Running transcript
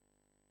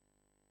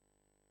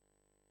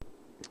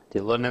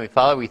Dear Lord and Heavenly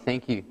Father, we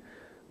thank you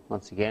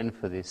once again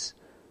for this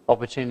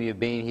opportunity of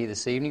being here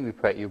this evening. We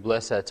pray you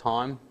bless our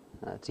time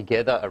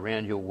together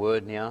around your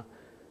word now.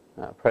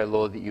 Pray,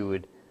 Lord, that you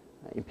would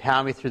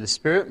empower me through the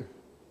Spirit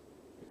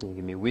and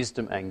give me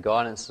wisdom and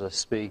guidance as I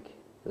speak.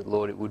 That,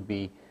 Lord, it would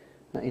be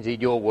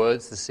indeed your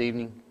words this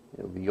evening.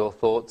 It would be your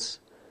thoughts.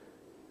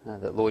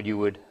 That, Lord, you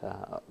would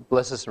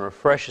bless us and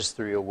refresh us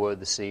through your word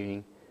this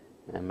evening.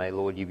 And may,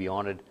 Lord, you be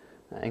honoured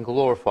and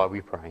glorified,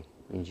 we pray.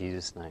 In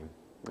Jesus' name,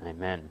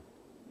 amen.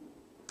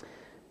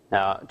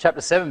 Now,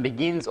 chapter 7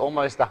 begins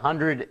almost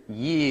 100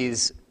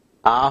 years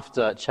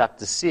after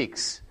chapter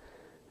 6.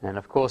 And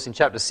of course, in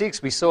chapter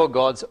 6, we saw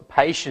God's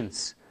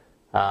patience.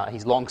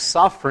 His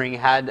long-suffering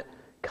had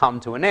come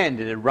to an end.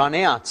 It had run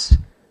out.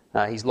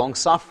 His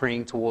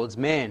long-suffering towards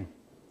man.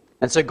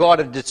 And so God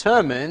had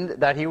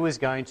determined that he was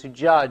going to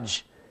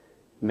judge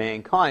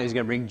mankind. He was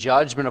going to bring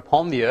judgment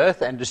upon the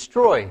earth and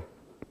destroy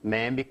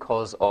man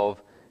because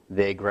of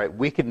their great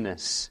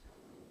wickedness.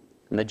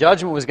 And the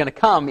judgment was going to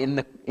come in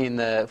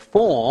the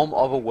form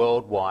of a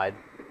worldwide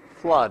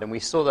flood. And we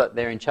saw that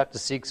there in chapter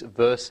 6,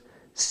 verse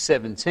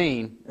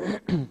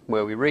 17,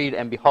 where we read,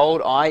 "And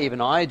behold,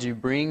 even I, do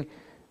bring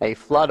a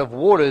flood of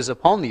waters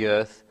upon the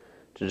earth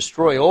to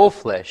destroy all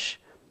flesh,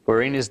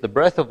 wherein is the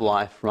breath of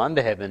life from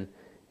under heaven,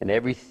 and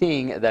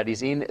everything that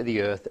is in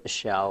the earth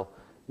shall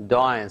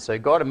die." And so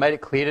God had made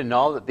it clear to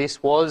Noah that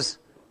this was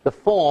the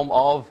form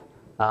of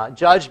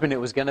judgment. It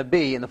was going to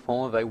be in the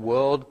form of a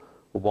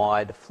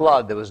worldwide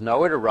flood. There was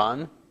nowhere to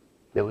run.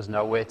 There was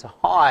nowhere to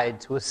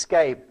hide to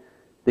escape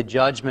the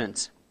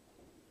judgment.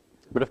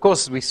 But of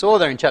course, as we saw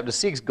there in chapter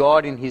 6,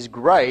 God in his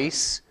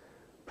grace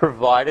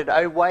provided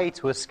a way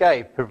to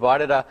escape,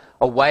 provided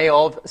a way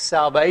of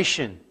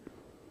salvation.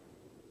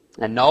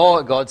 And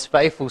Noah, God's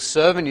faithful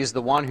servant, is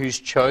the one who's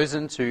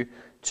chosen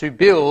to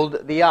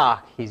build the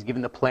ark. He's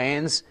given the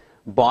plans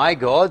by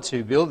God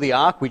to build the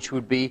ark, which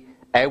would be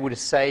able to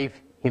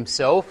save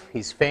himself,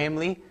 his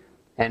family,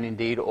 and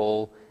indeed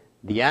all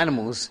the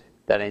animals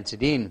that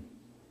entered in.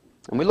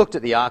 And we looked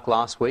at the ark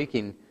last week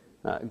in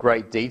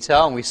great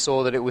detail, and we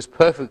saw that it was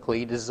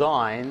perfectly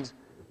designed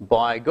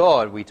by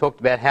God. We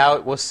talked about how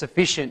it was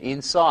sufficient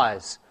in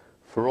size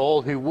for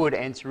all who would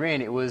enter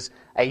in. It was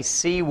a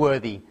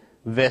seaworthy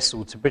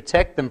vessel to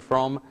protect them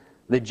from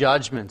the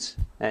judgment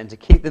and to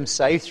keep them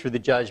safe through the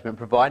judgment,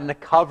 providing a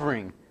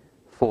covering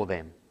for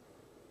them.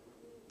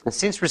 And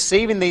since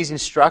receiving these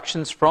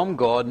instructions from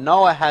God,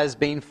 Noah has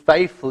been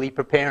faithfully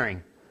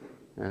preparing.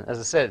 And as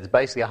I said, it's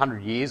basically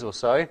 100 years or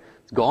so.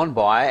 It's gone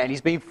by, and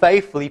he's been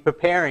faithfully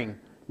preparing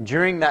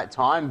during that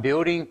time,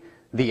 building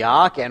the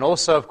ark, and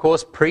also, of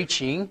course,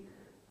 preaching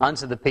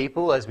unto the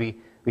people. As we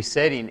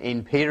said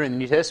in Peter in the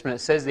New Testament,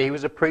 it says that he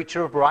was a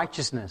preacher of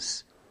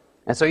righteousness.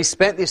 And so he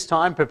spent this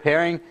time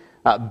preparing,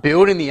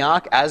 building the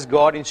ark as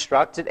God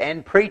instructed,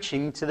 and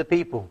preaching to the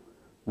people,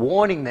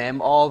 warning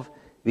them of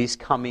this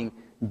coming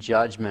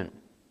judgment.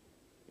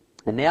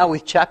 And now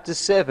with chapter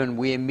 7,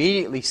 we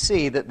immediately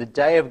see that the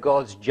day of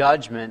God's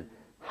judgment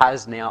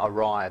has now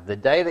arrived. The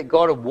day that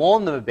God had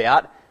warned them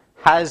about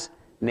has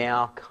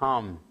now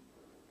come.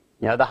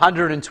 You know, the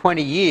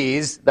 120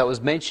 years that was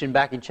mentioned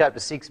back in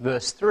chapter 6,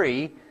 verse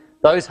 3,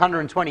 those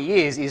 120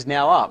 years is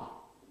now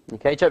up.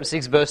 Okay, chapter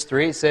 6, verse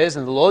 3, it says,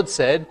 "And the Lord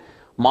said,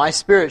 My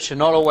spirit shall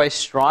not always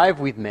strive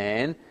with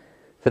man,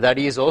 for that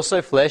he is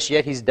also flesh,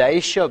 yet his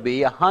days shall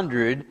be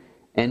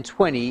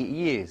 120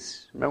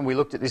 years." Remember, we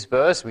looked at this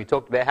verse, and we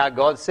talked about how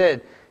God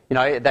said,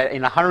 that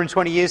in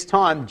 120 years'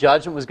 time,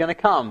 judgment was going to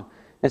come.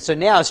 And so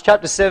now, as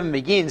chapter 7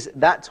 begins,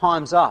 that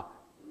time's up.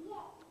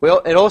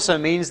 Well, it also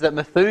means that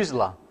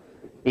Methuselah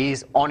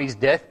is on his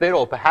deathbed,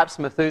 or perhaps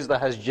Methuselah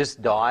has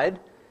just died.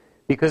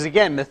 Because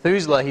again,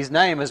 Methuselah, his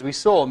name, as we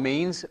saw,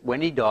 means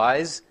when he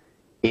dies,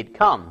 it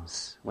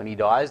comes. When he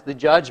dies, the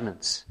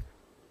judgments.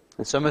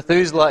 And so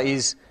Methuselah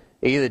is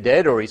either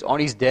dead or he's on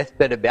his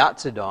deathbed about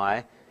to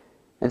die.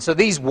 And so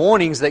these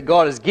warnings that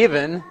God has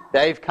given,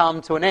 they've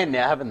come to an end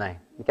now, haven't they?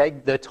 Okay,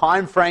 the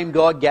time frame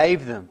God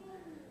gave them,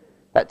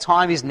 that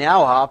time is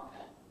now up.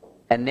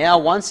 And now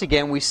once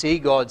again we see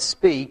God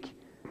speak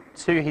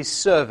to his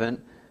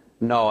servant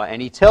Noah. And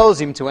he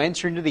tells him to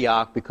enter into the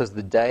ark because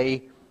the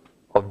day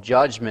of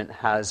judgment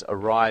has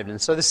arrived.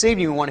 And so this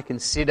evening we want to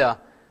consider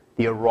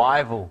the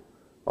arrival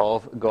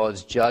of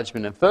God's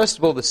judgment. And first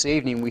of all, this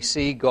evening we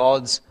see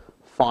God's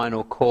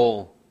final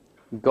call.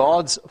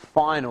 God's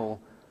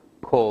final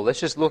call. Let's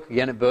just look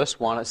again at verse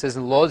 1. It says,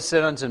 "And the Lord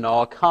said unto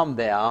Noah, Come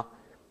thou,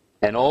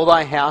 and all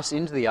thy house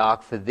into the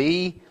ark, for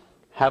thee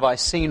have I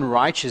seen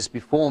righteous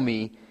before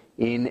me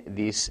in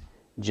this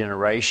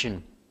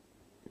generation."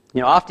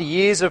 After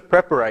years of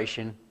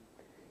preparation,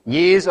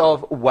 years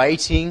of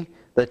waiting,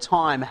 the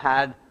time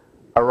had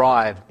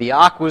arrived. The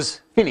ark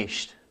was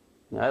finished.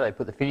 They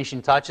put the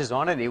finishing touches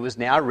on it. It was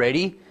now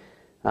ready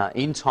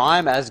in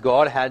time as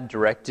God had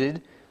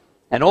directed.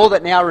 And all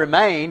that now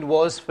remained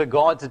was for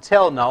God to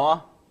tell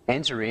Noah,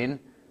 enter in,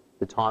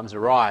 the time's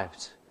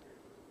arrived.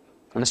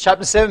 And as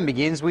chapter 7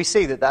 begins, we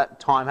see that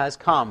time has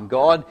come.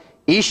 God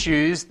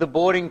issues the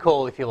boarding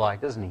call, if you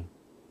like, doesn't he?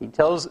 He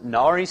tells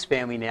Noah and his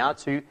family now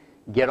to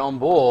get on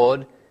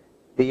board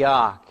the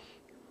ark.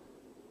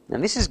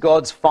 And this is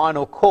God's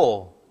final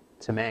call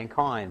to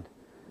mankind.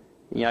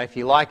 If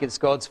you like, it's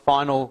God's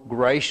final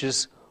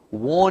gracious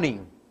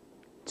warning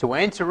to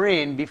enter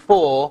in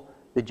before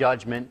the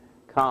judgment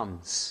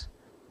comes.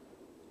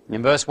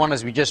 In verse 1,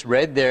 as we just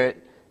read there,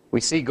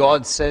 we see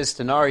God says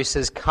to Noah, he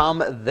says,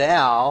 "Come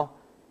thou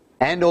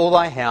and all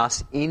thy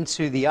house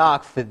into the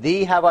ark, for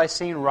thee have I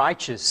seen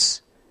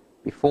righteous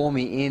before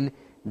me in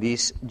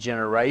this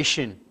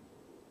generation."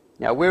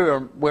 Now we're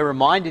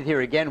reminded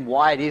here again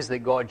why it is that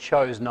God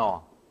chose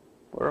Noah.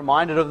 We're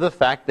reminded of the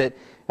fact that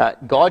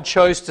God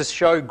chose to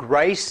show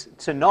grace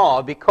to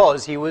Noah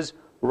because he was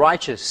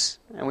righteous.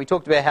 And we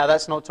talked about how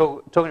that's not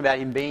talking about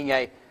him being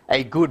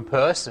a good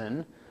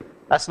person.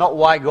 That's not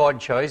why God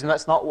chose him.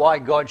 That's not why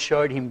God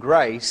showed him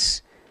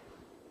grace.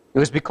 It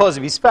was because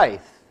of his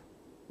faith.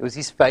 It was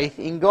his faith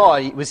in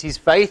God. It was his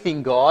faith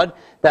in God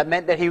that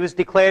meant that he was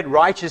declared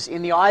righteous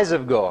in the eyes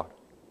of God.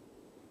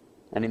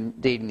 And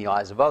indeed in the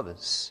eyes of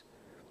others.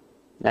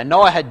 Now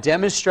Noah had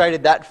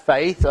demonstrated that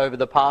faith over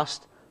the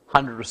past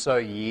 100 or so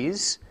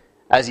years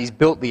as he's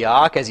built the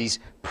ark, as he's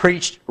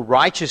preached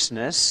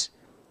righteousness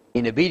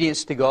in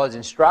obedience to God's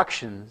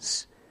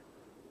instructions.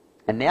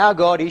 And now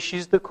God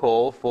issues the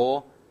call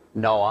for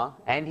Noah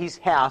and his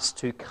house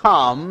to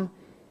come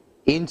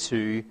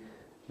into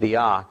the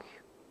ark.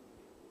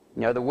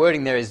 The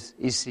wording there is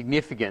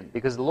significant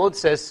because the Lord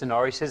says to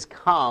Noah, he says,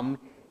 "Come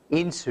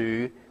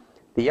into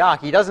the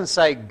ark." He doesn't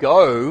say,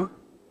 "Go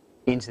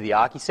into the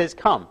ark." He says,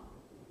 "Come.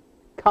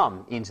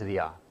 Come into the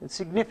ark." It's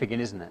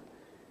significant, isn't it?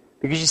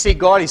 Because you see,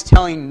 God is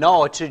telling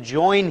Noah to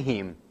join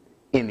him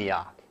in the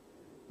ark.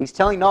 He's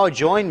telling Noah,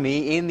 "Join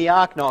me in the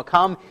ark, Noah.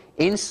 Come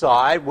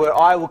inside where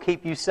I will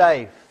keep you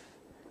safe."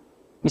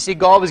 You see,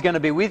 God was going to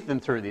be with them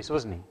through this,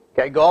 wasn't he?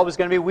 Okay, God was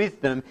going to be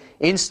with them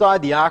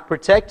inside the ark,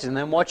 protecting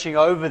them, watching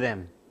over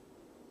them.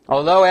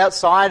 Although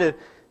outside of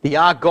the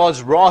ark,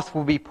 God's wrath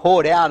will be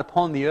poured out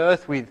upon the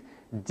earth with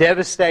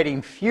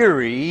devastating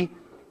fury,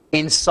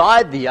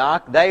 inside the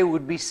ark they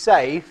would be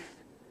safe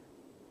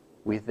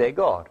with their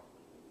God.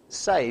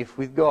 Safe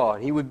with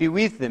God. He would be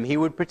with them. He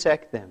would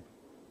protect them.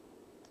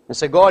 And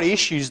so God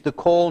issues the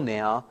call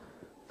now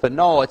for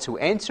Noah to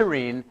enter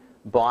in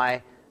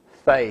by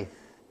faith.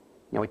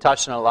 We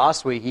touched on it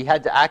last week. He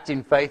had to act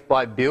in faith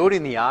by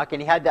building the ark,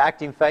 and he had to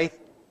act in faith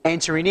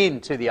entering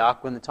into the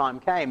ark when the time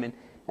came.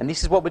 And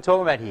this is what we're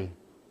talking about here.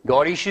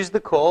 God issues the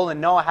call,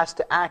 and Noah has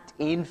to act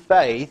in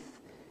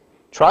faith,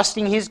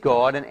 trusting his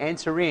God, and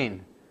enter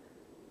in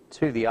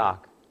to the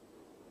ark.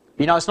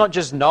 It's not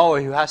just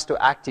Noah who has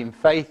to act in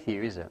faith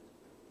here, is it?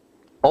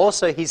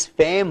 Also, his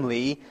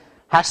family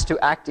has to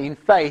act in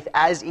faith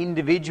as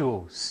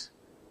individuals.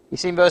 You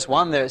see in verse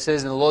 1 there, it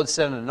says, "And the Lord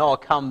said unto Noah,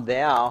 Come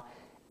thou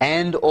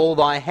and all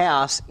thy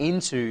house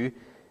into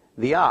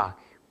the ark."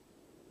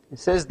 It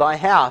says thy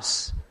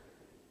house.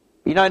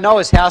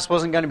 Noah's house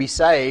wasn't going to be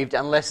saved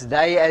unless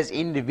they as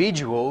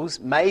individuals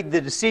made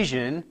the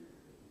decision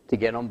to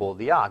get on board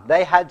the ark.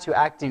 They had to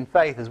act in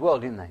faith as well,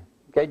 didn't they?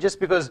 Okay, just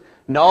because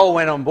Noah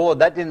went on board,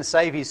 that didn't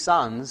save his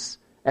sons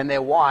and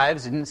their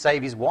wives, it didn't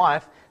save his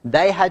wife.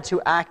 They had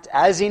to act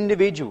as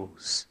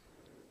individuals.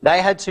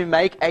 They had to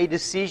make a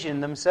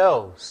decision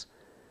themselves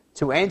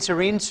to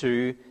enter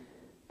into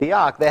the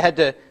ark. They had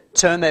to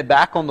turn their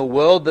back on the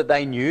world that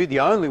they knew, the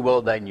only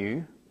world they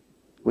knew,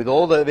 with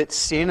all of its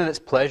sin and its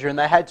pleasure, and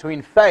they had to,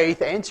 in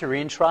faith, enter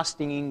in,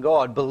 trusting in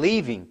God,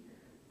 believing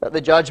that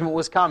the judgment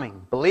was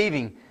coming,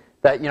 believing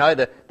that,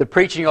 the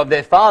preaching of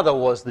their father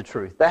was the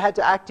truth. They had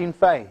to act in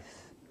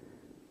faith,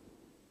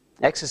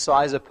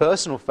 exercise a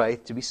personal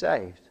faith to be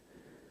saved.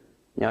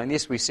 In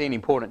this we see an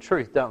important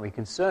truth, don't we,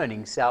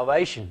 concerning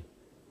salvation.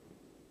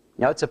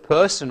 It's a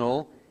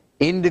personal,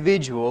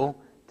 individual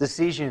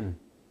decision.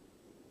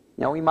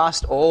 We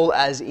must all,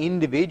 as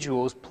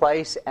individuals,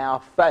 place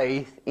our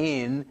faith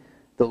in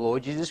the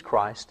Lord Jesus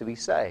Christ to be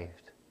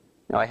saved.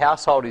 A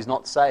household is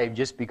not saved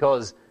just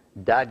because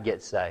dad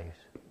gets saved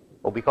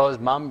or because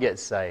mum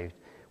gets saved.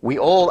 We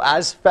all,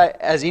 as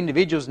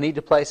individuals, need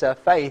to place our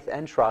faith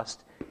and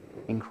trust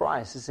in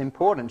Christ. It's an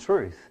important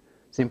truth.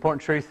 It's an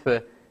important truth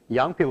for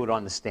young people to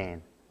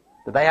understand,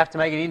 that they have to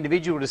make an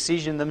individual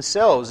decision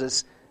themselves.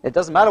 It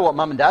doesn't matter what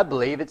mum and dad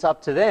believe, it's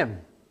up to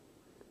them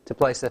to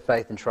place their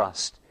faith and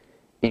trust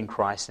in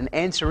Christ and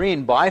enter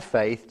in by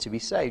faith to be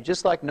saved,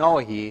 just like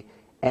Noah here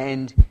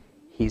and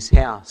his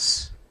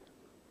house.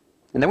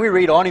 And then we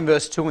read on in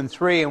verse 2 and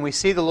 3, and we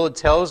see the Lord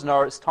tells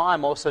Noah it's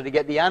time also to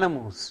get the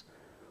animals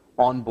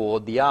on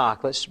board the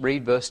ark. Let's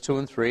read verse 2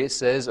 and 3. It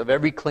says, "Of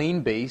every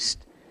clean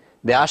beast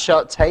thou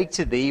shalt take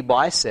to thee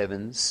by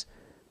sevens,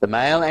 the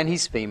male and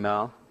his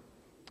female,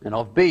 and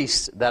of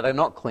beasts that are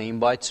not clean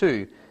by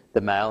two,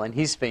 the male and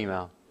his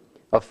female.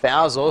 Of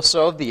fowls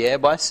also of the air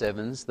by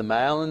sevens, the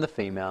male and the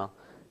female,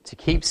 to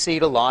keep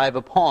seed alive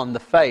upon the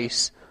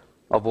face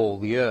of all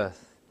the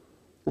earth."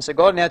 And so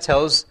God now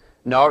tells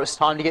Noah it's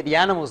time to get the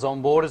animals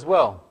on board as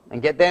well,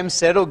 and get them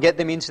settled, get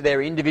them into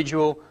their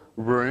individual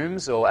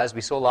rooms, or as we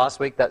saw last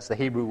week, that's the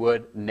Hebrew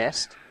word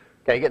nest.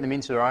 Okay, get them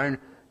into their own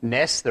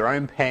nests, their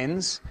own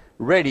pens,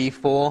 ready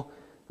for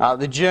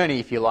the journey,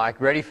 if you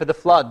like, ready for the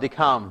flood to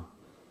come.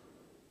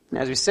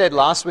 As we said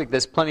last week,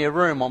 there's plenty of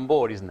room on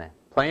board, isn't there?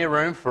 Plenty of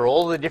room for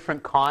all the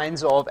different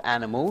kinds of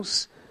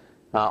animals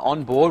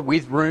on board,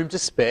 with room to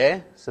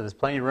spare. So there's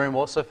plenty of room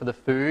also for the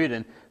food,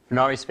 and for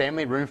Noah's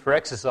family, room for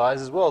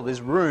exercise as well.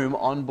 There's room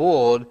on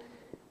board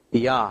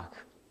the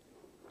ark.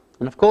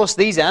 And of course,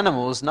 these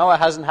animals, Noah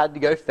hasn't had to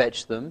go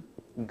fetch them.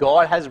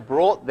 God has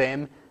brought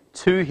them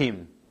to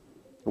him.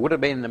 It would have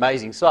been an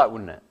amazing sight,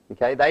 wouldn't it?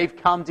 Okay, they've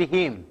come to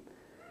him.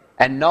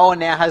 And Noah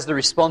now has the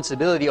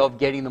responsibility of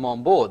getting them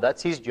on board.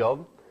 That's his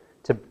job,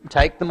 to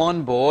take them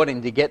on board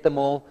and to get them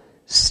all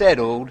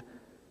settled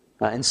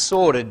and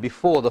sorted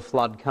before the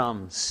flood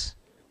comes.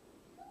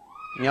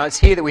 You know, it's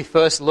here that we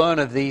first learn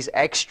of these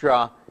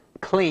extra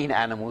clean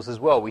animals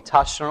as well. We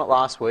touched on it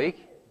last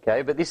week,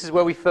 okay, but this is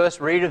where we first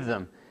read of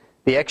them.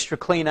 The extra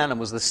clean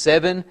animals, the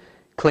 7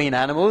 clean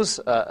animals,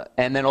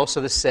 and then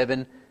also the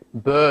 7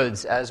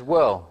 birds as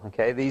well.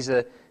 Okay, these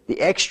are the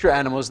extra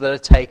animals that are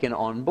taken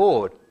on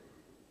board.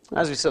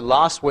 As we said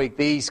last week,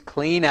 these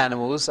clean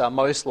animals are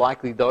most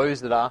likely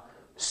those that are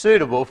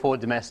suitable for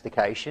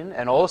domestication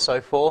and also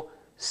for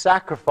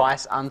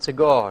sacrifice unto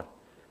God.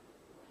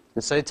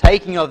 And so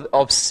taking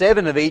of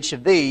 7 of each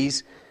of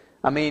these,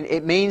 I mean,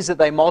 it means that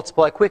they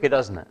multiply quicker,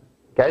 doesn't it?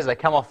 Okay, as they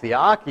come off the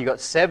ark, you've got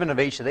 7 of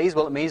each of these.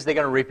 Well, it means they're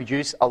going to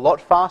reproduce a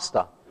lot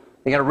faster.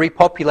 They're going to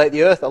repopulate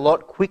the earth a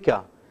lot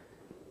quicker.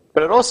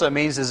 But it also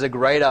means there's a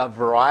greater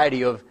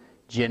variety of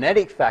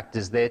genetic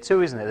factors there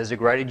too, isn't there? There's a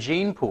greater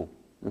gene pool,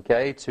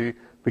 okay, to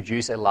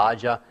produce a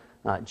larger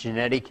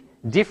genetic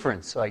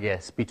difference, I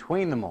guess,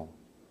 between them all.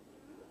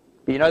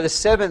 But you know, the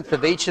 7th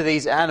of each of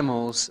these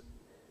animals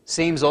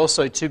seems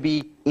also to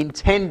be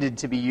intended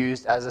to be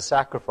used as a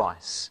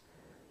sacrifice.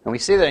 And we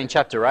see that in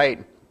chapter 8,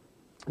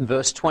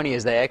 verse 20,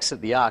 as they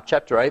exit the ark.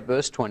 Chapter 8,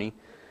 verse 20.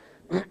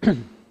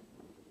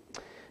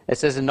 It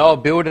says, "And Noah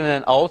builded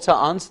an altar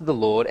unto the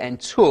Lord, and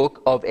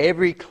took of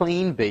every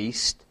clean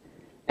beast,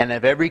 and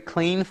of every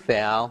clean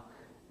fowl,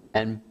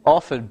 and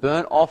offered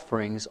burnt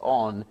offerings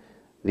on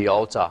the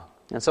altar."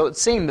 And so it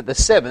seemed that the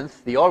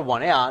 7th, the odd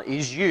one out,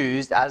 is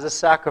used as a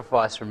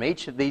sacrifice from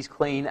each of these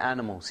clean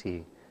animals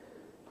here.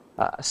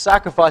 A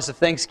sacrifice of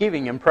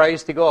thanksgiving and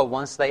praise to God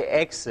once they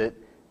exit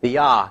the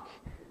ark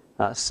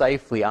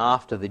safely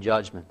after the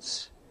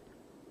judgments.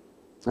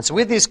 And so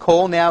with this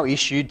call now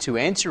issued to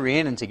enter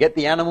in and to get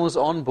the animals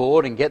on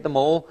board and get them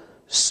all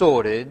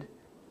sorted,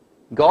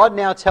 God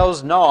now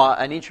tells Noah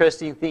an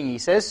interesting thing. He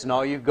says to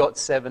Noah, you've got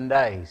 7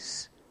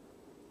 days.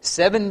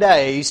 7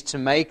 days to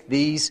make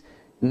these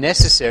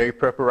necessary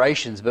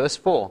preparations. Verse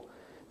 4,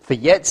 "For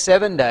yet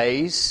 7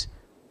 days,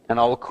 and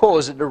I will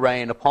cause it to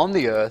rain upon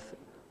the earth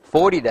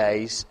 40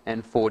 days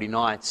and 40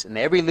 nights. And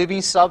every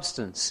living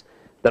substance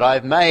that I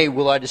have made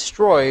will I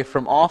destroy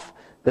from off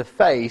the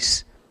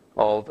face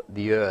of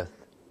the earth."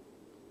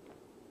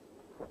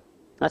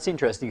 That's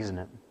interesting, isn't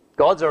it?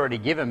 God's already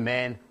given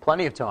man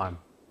plenty of time.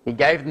 He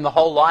gave them the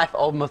whole life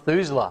of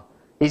Methuselah.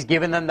 He's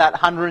given them that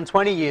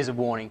 120 years of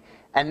warning.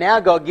 And now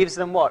God gives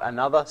them what?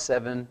 Another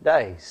 7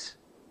 days.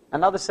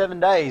 Another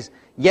 7 days.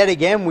 Yet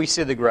again we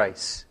see the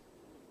grace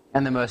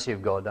and the mercy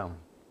of God, don't we?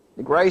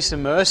 The grace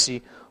and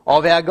mercy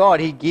of our God.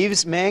 He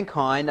gives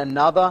mankind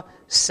another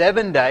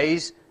 7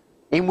 days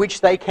in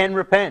which they can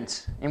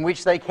repent, in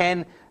which they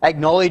can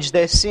acknowledge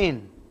their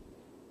sin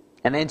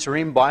and enter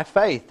in by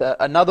faith.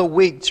 Another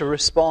week to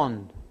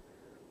respond.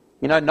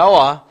 You know,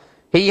 Noah,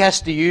 he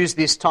has to use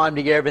this time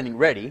to get everything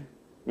ready.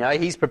 You know,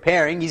 he's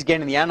preparing, he's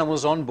getting the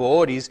animals on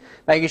board, he's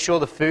making sure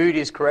the food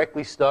is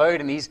correctly stowed,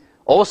 and he's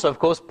also, of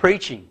course,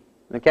 preaching,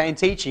 okay, and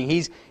teaching.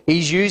 He's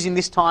using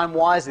this time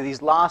wisely,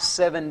 these last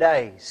 7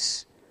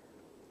 days.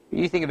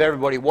 You think of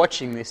everybody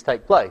watching this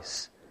take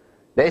place.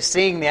 They're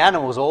seeing the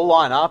animals all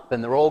line up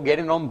and they're all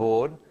getting on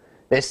board.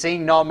 They're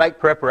seeing Noah make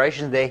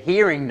preparations. They're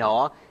hearing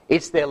Noah.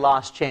 It's their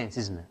last chance,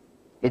 isn't it?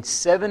 It's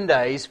 7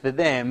 days for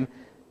them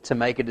to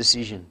make a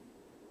decision.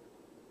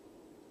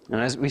 And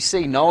as we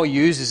see, Noah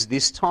uses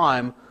this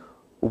time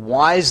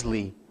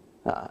wisely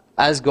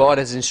as God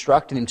has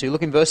instructed him to.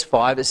 Look in verse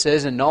 5. It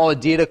says, "And Noah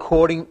did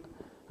according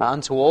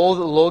unto all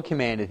that the Lord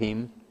commanded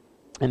him.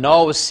 And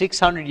Noah was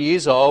 600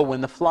 years old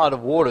when the flood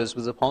of waters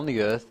was upon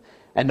the earth.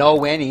 And Noah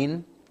went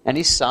in, and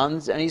his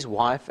sons and his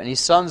wife and his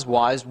sons'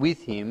 wives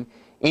with him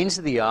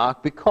into the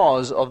ark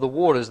because of the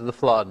waters of the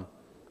flood,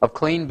 of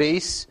clean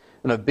beasts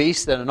and of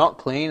beasts that are not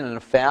clean, and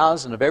of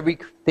fowls and of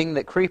everything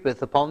that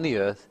creepeth upon the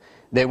earth.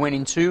 They went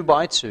in 2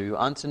 by 2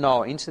 unto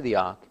Noah into the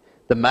ark,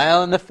 the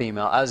male and the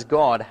female, as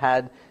God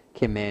had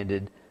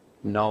commanded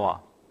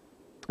Noah."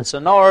 And so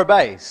Noah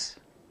obeys.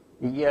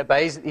 He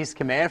obeys his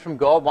command from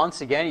God.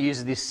 Once again, he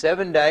uses these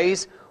 7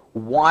 days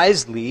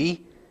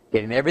wisely,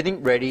 getting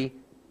everything ready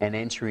and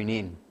entering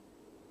in.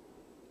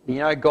 You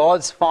know,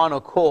 God's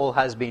final call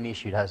has been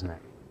issued, hasn't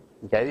it?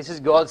 Okay, this is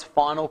God's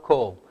final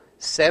call.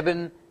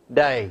 7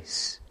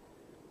 days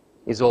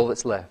is all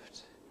that's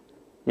left.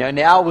 You know,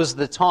 now was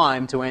the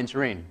time to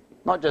enter in.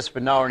 Not just for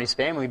Noah and his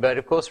family, but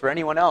of course for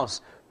anyone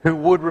else who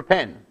would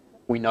repent.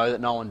 We know that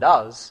no one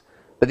does.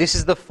 But this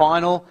is the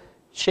final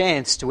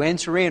chance to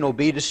enter in or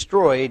be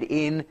destroyed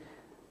in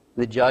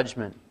the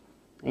judgment.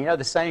 And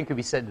the same could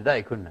be said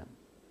today, couldn't it?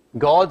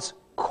 God's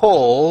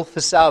call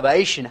for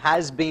salvation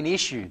has been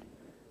issued.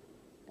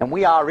 And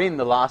we are in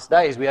the last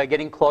days. We are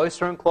getting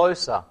closer and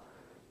closer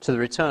to the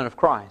return of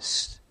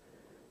Christ.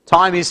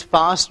 Time is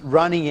fast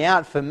running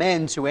out for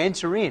men to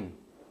enter in.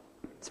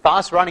 It's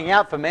fast running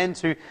out for men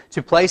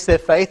to place their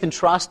faith and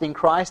trust in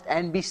Christ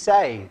and be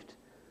saved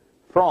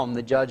from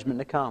the judgment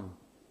to come.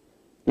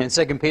 In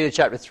 2 Peter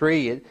chapter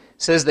 3, it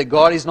says that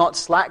God is not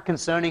slack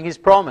concerning His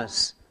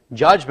promise.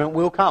 Judgment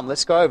will come.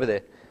 Let's go over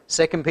there.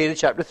 2 Peter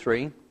chapter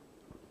 3.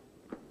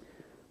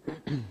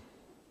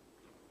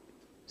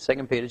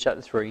 2 Peter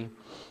chapter 3.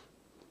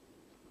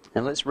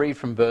 And let's read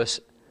from verse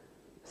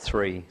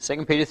 3.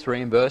 2 Peter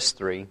 3 and verse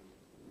 3.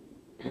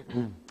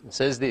 It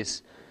says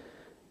this: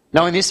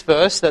 "Knowing this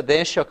first, that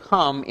there shall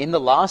come in the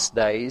last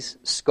days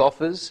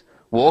scoffers,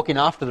 walking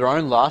after their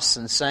own lusts,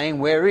 and saying,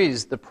 Where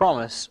is the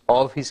promise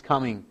of His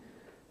coming?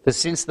 For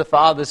since the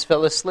fathers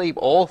fell asleep,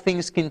 all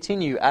things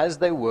continue as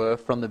they were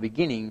from the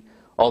beginning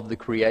of the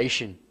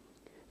creation.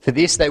 For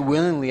this they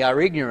willingly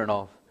are ignorant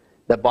of,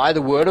 that by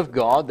the word of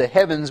God the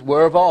heavens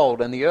were of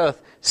old, and the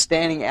earth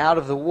standing out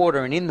of the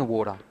water and in the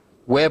water,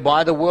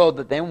 whereby the world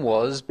that then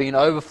was, being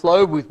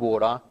overflowed with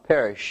water,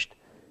 perished.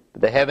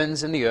 But the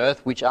heavens and the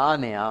earth, which are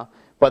now,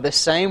 by the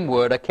same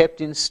word are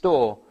kept in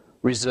store,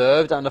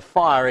 reserved under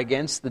fire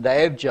against the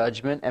day of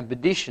judgment and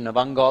perdition of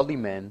ungodly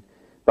men.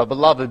 But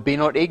beloved, be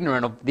not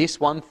ignorant of this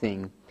one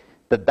thing,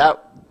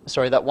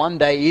 that one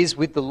day is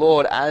with the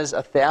Lord as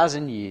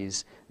 1,000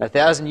 years, and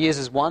 1,000 years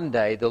as one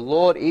day. The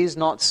Lord is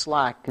not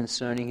slack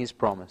concerning His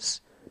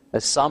promise,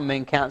 as some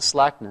men count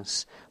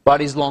slackness,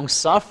 but is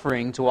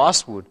long-suffering to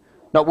usward,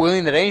 not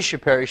willing that any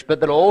should perish, but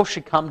that all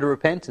should come to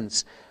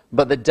repentance.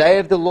 But the day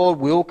of the Lord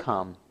will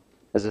come,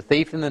 as a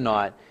thief in the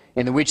night,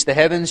 in the which the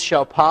heavens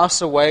shall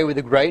pass away with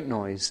a great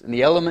noise, and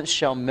the elements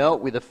shall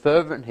melt with a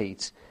fervent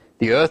heat.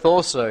 The earth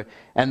also,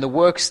 and the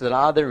works that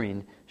are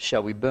therein,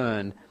 shall be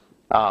burned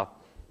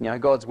up."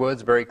 God's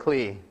word's very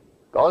clear.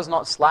 God's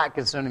not slack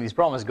concerning His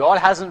promise. God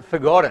hasn't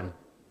forgotten.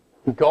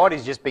 God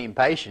is just being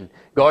patient.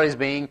 God is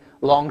being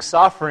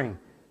long-suffering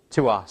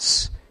to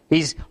us.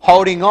 He's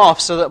holding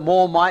off so that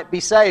more might be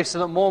saved, so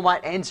that more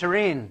might enter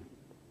in.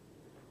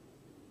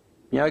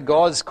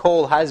 God's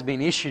call has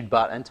been issued,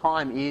 and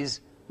time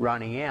is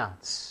running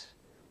out.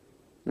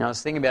 Now, I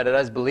was thinking about it,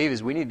 as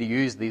believers, we need to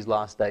use these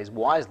last days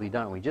wisely,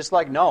 don't we? Just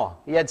like Noah.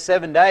 He had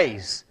 7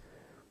 days.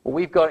 Well,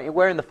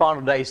 we're in the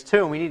final days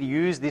too, and we need to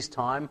use this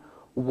time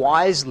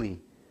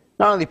wisely.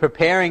 Not only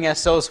preparing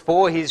ourselves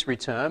for His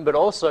return, but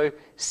also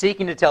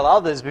seeking to tell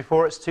others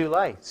before it's too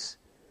late.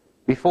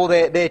 Before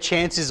their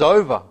chance is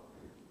over.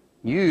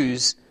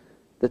 Use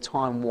the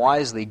time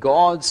wisely.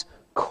 God's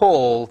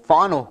call,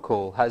 final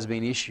call, has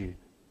been issued.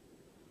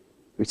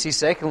 We see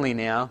secondly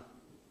now,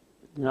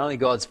 not only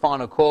God's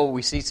final call,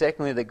 we see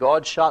secondly that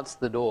God shuts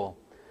the door.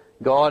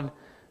 God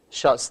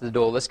shuts the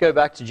door. Let's go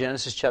back to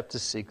Genesis chapter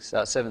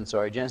 7.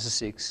 Genesis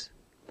 6.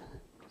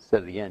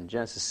 Said it again.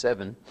 Genesis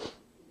 7.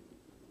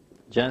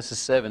 Genesis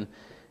 7.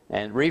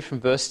 And read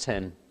from verse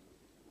 10.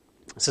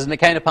 It says, "And it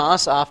came to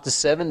pass after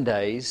 7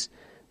 days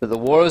that the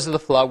waters of the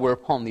flood were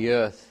upon the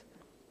earth.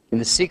 In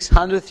the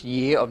 600th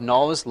year of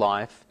Noah's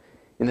life,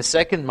 in the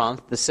 2nd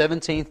month, the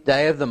 17th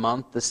day of the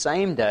month, the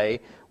same day,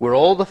 were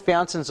all the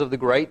fountains of the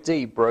great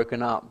deep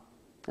broken up,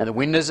 and the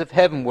windows of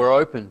heaven were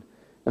opened,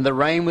 and the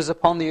rain was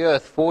upon the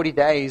earth 40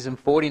 days and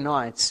 40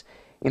 nights.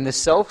 In the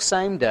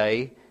selfsame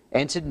day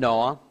entered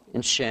Noah,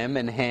 and Shem,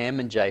 and Ham,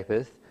 and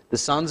Japheth, the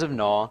sons of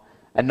Noah,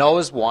 and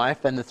Noah's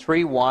wife, and the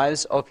 3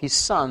 wives of his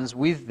sons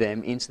with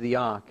them into the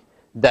ark.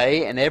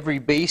 They and every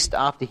beast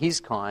after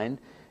his kind,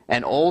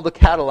 and all the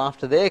cattle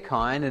after their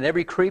kind, and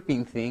every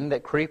creeping thing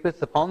that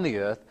creepeth upon the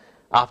earth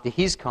after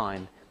his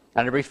kind,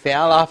 and every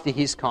fowl after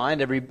his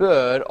kind, every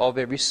bird of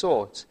every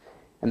sort.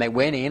 And they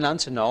went in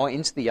unto Noah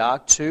into the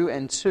ark, 2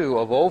 and 2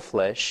 of all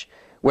flesh,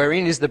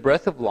 wherein is the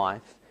breath of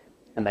life.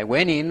 And they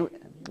went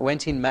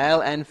in male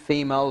and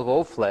female of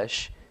all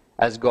flesh,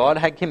 as God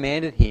had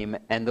commanded him,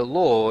 and the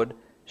Lord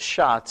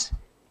shut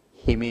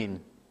him in."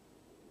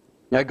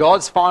 Now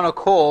God's final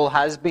call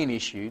has been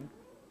issued,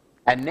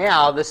 and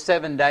now the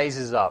 7 days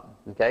is up.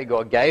 Okay,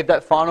 God gave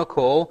that final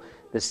call.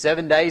 The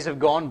 7 days have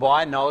gone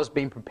by. Noah's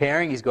been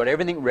preparing. He's got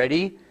everything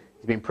ready.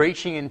 He's been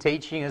preaching and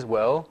teaching as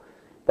well.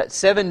 That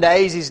 7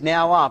 days is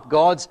now up.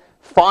 God's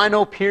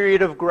final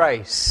period of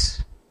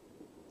grace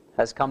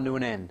has come to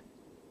an end.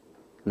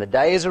 And the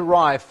day has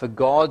arrived for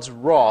God's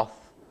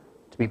wrath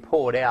to be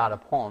poured out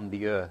upon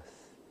the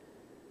earth.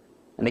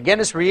 And again,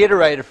 it's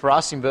reiterated for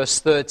us in verse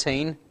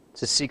 13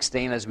 to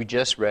 16, as we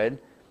just read.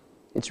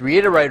 It's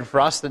reiterated for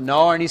us that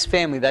Noah and his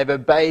family, they've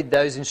obeyed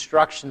those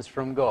instructions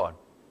from God.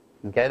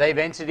 Okay, they've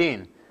entered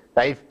in.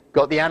 They've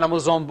got the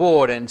animals on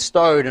board and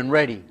stowed and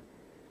ready.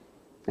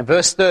 In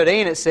verse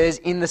 13 it says,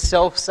 "In the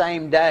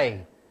selfsame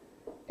day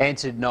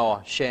entered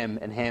Noah, Shem,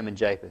 and Ham, and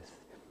Japheth."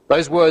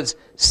 Those words,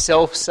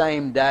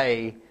 selfsame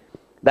day,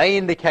 they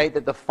indicate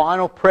that the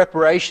final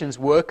preparations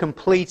were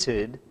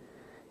completed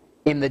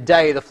in the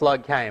day the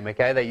flood came.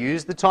 Okay, they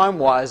used the time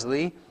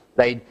wisely.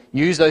 They'd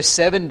used those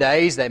 7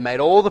 days, they made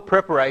all the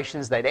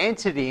preparations, they'd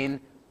entered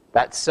in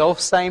that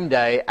self-same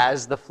day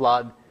as the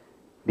flood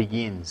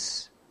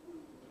begins.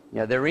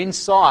 They're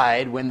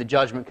inside when the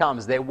judgment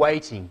comes. They're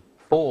waiting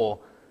for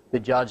the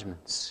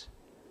judgments.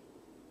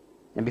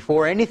 And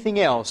before anything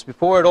else,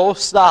 before it all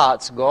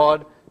starts,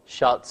 God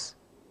shuts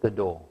the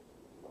door.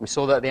 We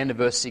saw that at the end of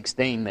verse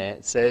 16 there.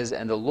 It says,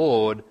 and the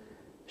Lord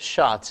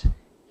shut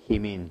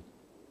him in.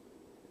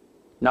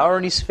 Noah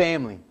and his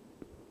family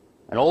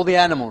and all the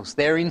animals,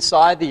 they're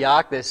inside the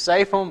ark, they're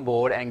safe on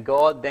board, and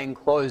God then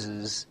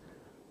closes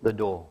the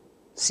door,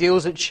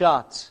 seals it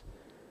shut.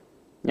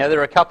 There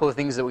are a couple of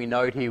things that we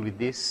note here with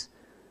this.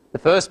 The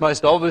first,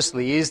 most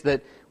obviously, is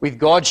that with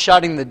God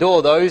shutting the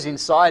door, those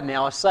inside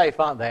now are safe,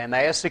 aren't they? And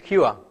they are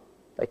secure.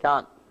 They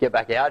can't get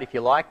back out, if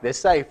you like. They're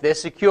safe. They're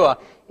secure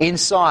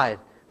inside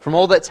from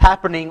all that's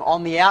happening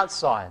on the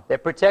outside. They're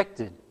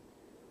protected.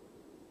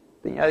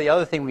 But the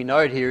other thing we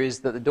note here is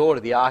that the door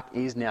to the ark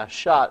is now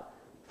shut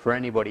for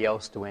anybody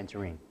else to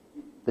enter in.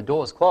 The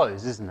door's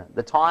closed, isn't it?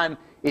 The time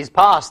is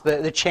past.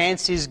 The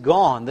chance is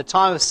gone. The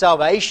time of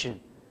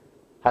salvation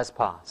has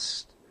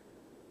passed.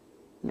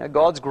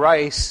 God's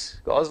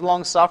grace, God's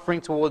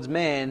long-suffering towards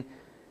man,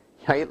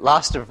 it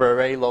lasted for a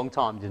very long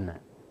time, didn't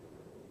it?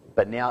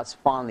 But now it's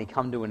finally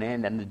come to an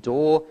end, and the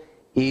door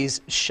is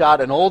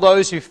shut. And all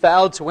those who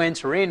failed to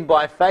enter in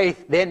by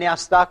faith, they're now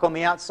stuck on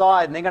the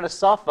outside, and they're going to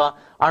suffer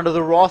under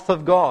the wrath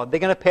of God.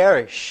 They're going to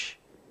perish.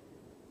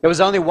 There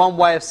was only one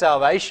way of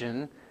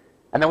salvation,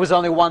 and there was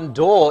only one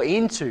door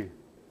into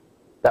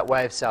that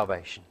way of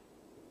salvation.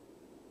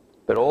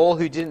 But all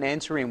who didn't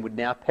enter in would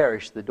now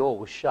perish. The door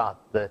was shut.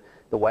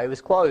 The way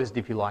was closed,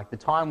 if you like. The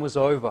time was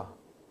over.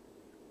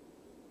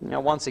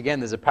 Once again,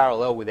 there's a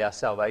parallel with our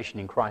salvation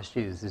in Christ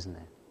Jesus, isn't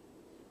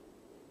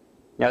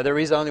there? There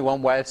is only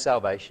one way of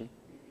salvation.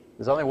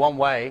 There's only one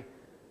way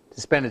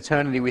to spend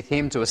eternity with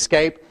Him, to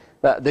escape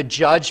the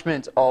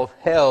judgment of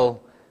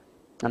hell.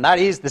 And that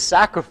is the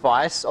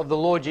sacrifice of the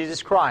Lord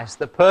Jesus Christ,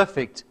 the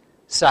perfect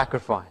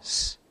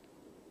sacrifice.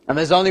 And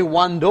there's only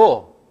one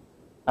door,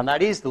 and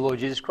that is the Lord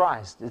Jesus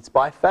Christ. It's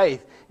by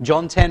faith.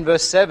 John 10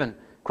 verse 7,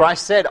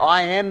 Christ said,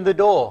 I am the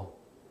door.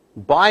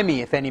 By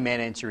me, if any man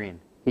enter in,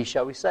 he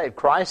shall be saved.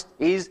 Christ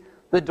is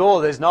the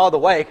door. There's no other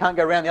way. You can't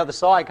go around the other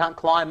side. You can't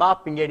climb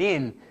up and get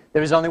in.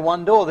 There is only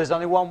one door. There's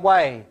only one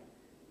way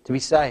to be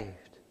saved.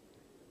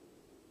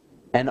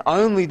 And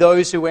only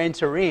those who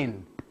enter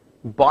in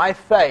by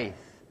faith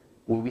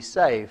will be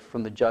saved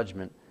from the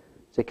judgment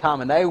to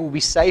come. And they will be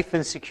safe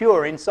and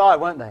secure inside,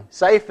 won't they?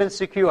 Safe and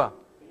secure.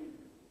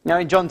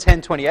 In John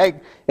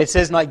 10:28, it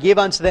says, and I give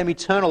unto them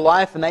eternal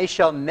life, and they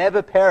shall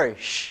never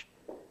perish.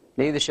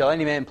 Neither shall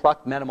any man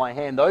pluck them out of my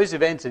hand. Those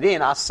who've entered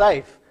in are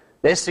safe.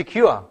 They're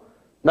secure.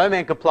 No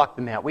man can pluck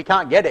them out. We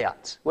can't get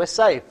out. We're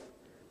safe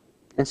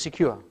and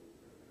secure.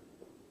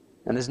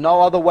 And there's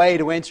no other way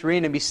to enter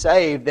in and be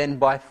saved than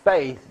by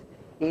faith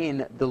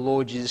in the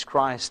Lord Jesus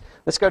Christ.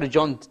 Let's go to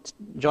John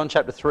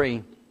chapter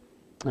 3.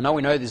 I know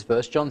we know this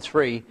verse, John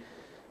 3.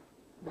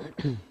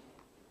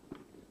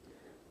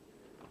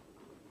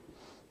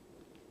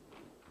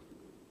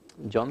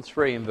 John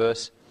 3 and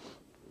verse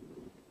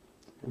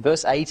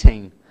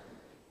 18.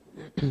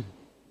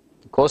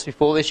 Of course,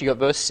 before this you got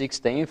verse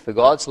 16. For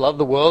God so loved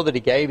the world that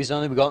He gave His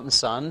only begotten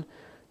Son,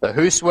 that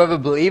whosoever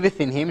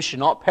believeth in Him should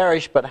not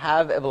perish, but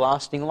have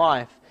everlasting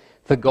life.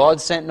 For God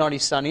sent not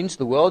His Son into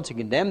the world to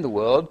condemn the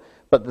world,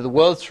 but that the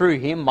world through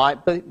Him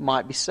might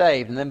be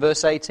saved. And then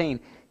verse 18.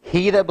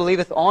 He that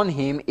believeth on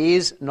Him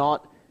is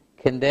not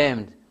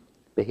condemned,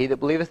 but he that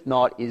believeth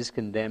not is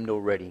condemned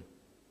already,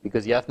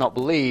 because he hath not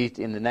believed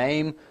in the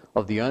name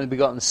of the only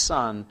begotten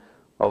Son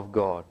of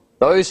God.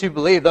 Those who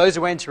believe, those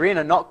who enter in,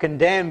 are not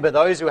condemned, but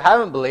those who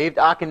haven't believed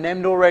are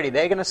condemned already.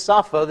 They're going to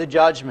suffer the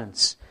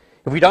judgments.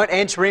 If we don't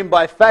enter in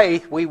by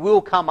faith, we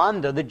will come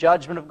under the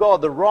judgment of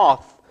God, the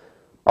wrath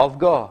of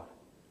God.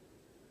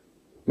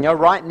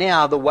 Right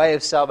now, the way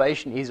of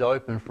salvation is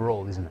open for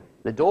all, isn't it?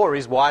 The door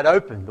is wide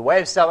open. The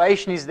way of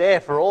salvation is there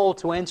for all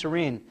to enter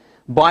in.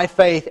 By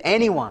faith,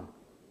 anyone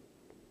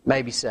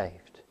may be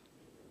saved.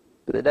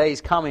 But the day is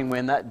coming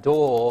when that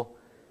door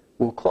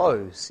will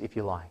close, if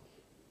you like.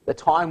 The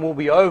time will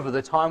be over.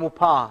 The time will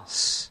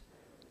pass.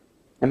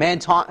 And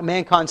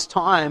mankind's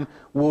time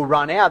will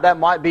run out. That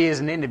might be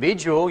as an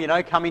individual,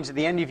 coming to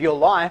the end of your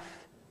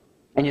life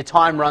and your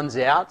time runs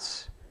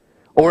out.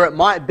 Or it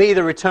might be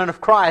the return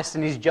of Christ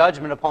and His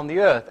judgment upon the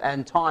earth,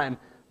 and time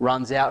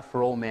runs out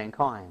for all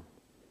mankind.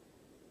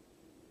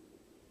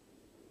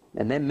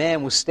 And then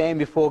man will stand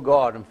before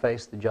God and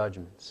face the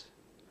judgments.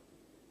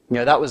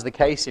 That was the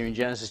case here in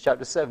Genesis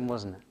chapter 7,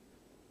 wasn't it?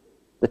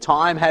 The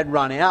time had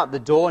run out. The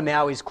door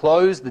now is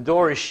closed. The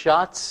door is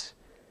shut.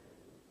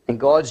 And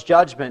God's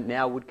judgment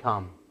now would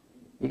come.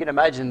 You can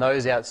imagine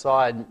those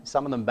outside,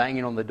 some of them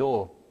banging on the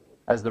door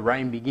as the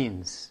rain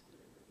begins.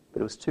 But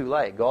it was too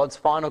late. God's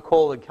final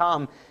call had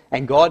come,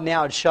 and God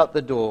now had shut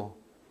the door.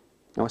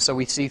 And so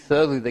we see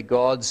thirdly that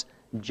God's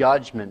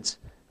judgment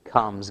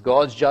comes.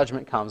 God's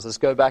judgment comes. Let's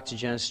go back to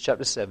Genesis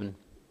chapter 7.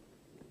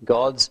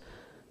 God's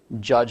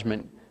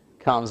judgment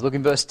comes. Look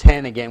in verse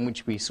 10 again,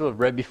 which we sort of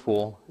read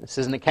before. It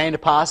says, "And it came to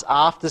pass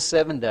after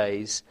 7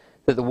 days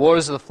that the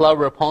waters of the flood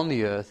were upon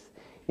the earth,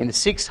 in the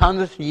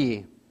 600th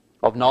year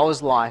of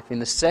Noah's life, in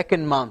the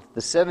 2nd month,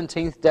 the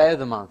 17th day of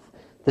the month,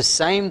 the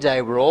same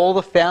day were all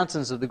the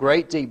fountains of the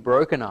great deep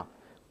broken up,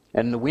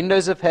 and the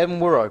windows of heaven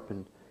were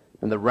opened,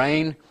 and the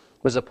rain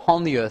was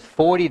upon the earth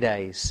 40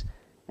 days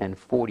and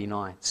 40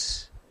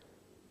 nights."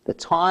 The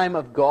time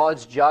of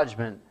God's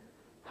judgment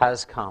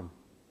has come.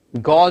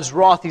 God's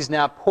wrath is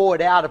now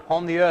poured out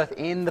upon the earth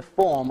in the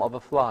form of a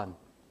flood.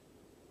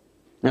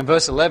 In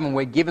verse 11,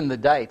 we're given the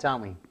date,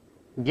 aren't we?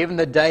 We're given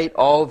the date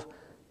of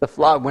the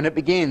flood. When it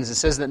begins, it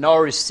says that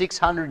Noah is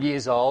 600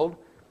 years old,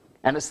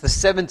 and it's the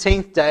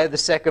 17th day of the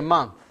 2nd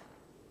month.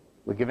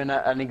 We're given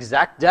an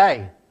exact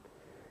day.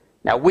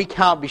 Now, we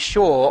can't be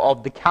sure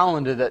of the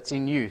calendar that's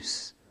in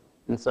use.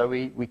 And so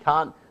we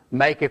can't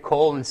make a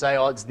call and say,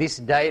 oh, it's this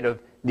date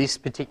of this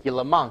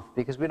particular month,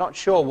 because we're not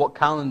sure what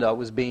calendar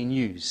was being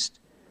used.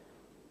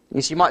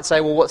 Yes, you might say,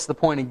 well, what's the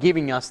point of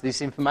giving us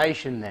this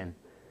information then?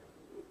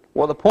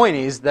 Well, the point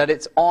is that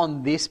it's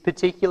on this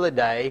particular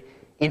day,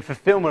 in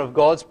fulfillment of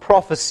God's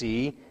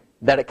prophecy,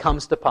 that it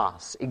comes to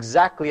pass.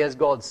 Exactly as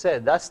God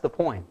said. That's the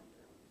point.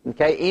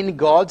 Okay, in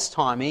God's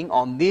timing,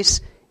 on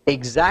this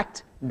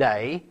exact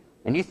day,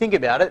 and you think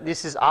about it,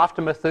 this is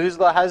after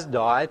Methuselah has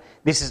died,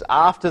 this is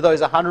after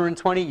those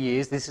 120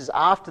 years, this is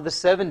after the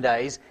 7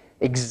 days,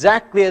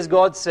 exactly as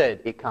God said,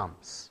 it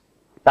comes.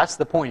 That's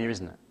the point here,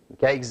 isn't it?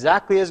 Okay,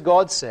 exactly as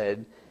God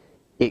said,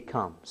 it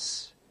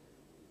comes.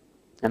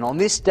 And on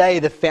this day,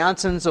 the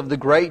fountains of the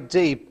great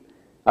deep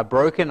are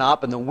broken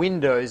up and the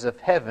windows of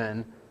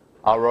heaven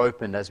are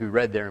opened, as we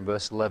read there in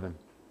verse 11.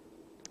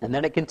 And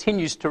then it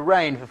continues to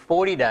rain for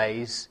 40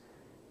 days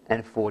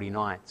and 40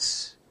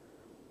 nights.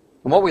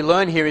 And what we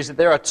learn here is that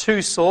there are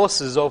two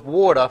sources of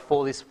water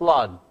for this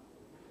flood.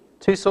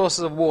 Two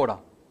sources of water.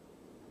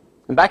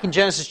 And back in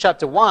Genesis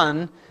chapter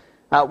 1,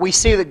 we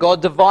see that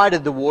God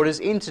divided the waters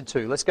into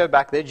two. Let's go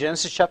back there,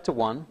 Genesis chapter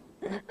 1.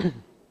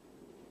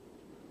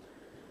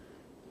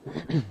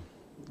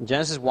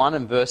 Genesis 1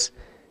 and verse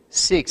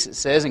 6, it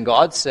says, "And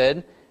God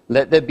said,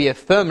 Let there be a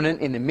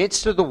firmament in the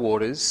midst of the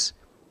waters,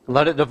 and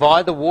let it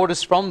divide the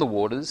waters from the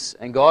waters.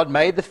 And God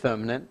made the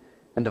firmament,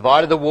 and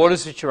divided the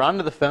waters which were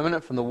under the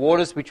firmament from the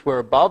waters which were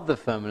above the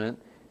firmament.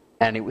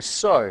 And it was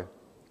so.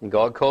 And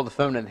God called the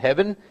firmament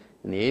heaven,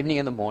 and the evening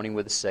and the morning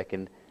were the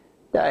second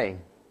day."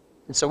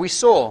 And so we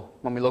saw,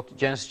 when we looked at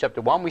Genesis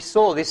chapter 1, we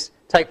saw this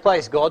take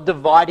place, God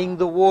dividing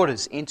the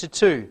waters into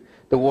two.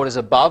 The waters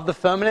above the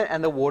firmament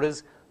and the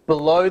waters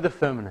below the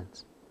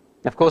firmament.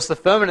 Of course, the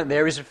firmament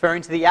there is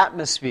referring to the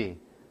atmosphere.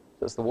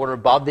 So it's the water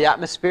above the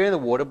atmosphere and the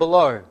water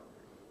below.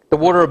 The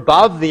water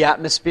above the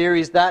atmosphere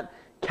is that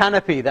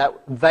canopy, that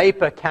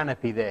vapor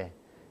canopy there,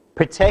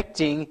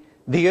 protecting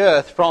the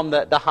earth from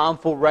the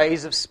harmful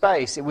rays of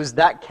space. It was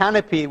that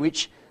canopy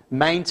which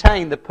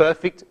maintained the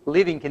perfect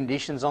living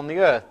conditions on the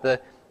earth, the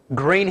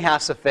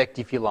greenhouse effect,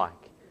 if you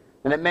like.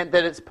 And it meant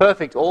that it's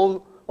perfect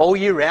all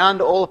year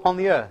round, all upon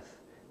the earth.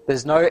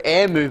 There's no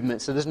air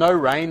movement, so there's no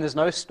rain, there's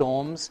no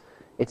storms.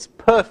 It's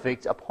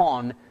perfect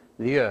upon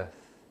the earth.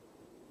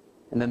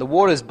 And then the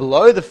waters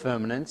below the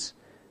firmament,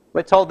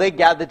 we're told they're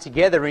gathered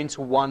together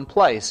into one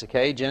place.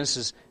 Okay,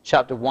 Genesis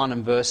chapter 1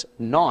 and verse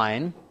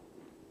 9.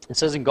 It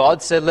says, "And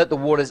God said, Let the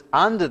waters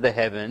under the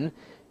heaven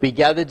be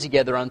gathered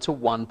together unto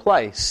one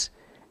place,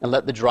 and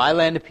let the dry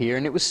land appear.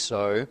 And it was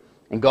so.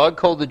 And God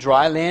called the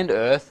dry land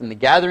earth, and the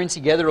gathering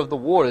together of the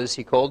waters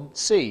he called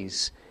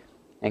seas.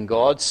 And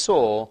God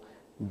saw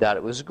that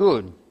it was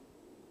good."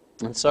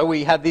 And so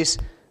we have this,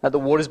 the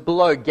waters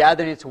below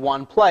gathered into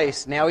one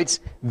place. Now it's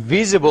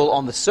visible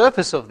on the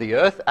surface of the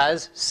earth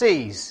as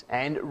seas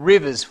and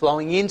rivers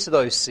flowing into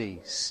those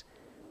seas.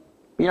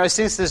 You know,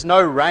 since there's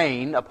no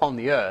rain upon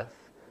the earth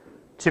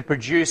to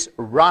produce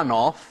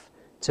runoff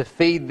to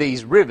feed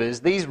these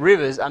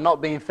rivers are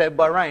not being fed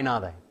by rain, are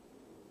they?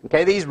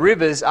 Okay, these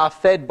rivers are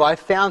fed by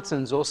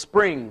fountains or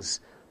springs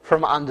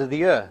from under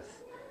the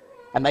earth.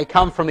 And they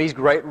come from these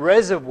great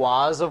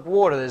reservoirs of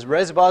water. There's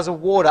reservoirs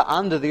of water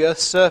under the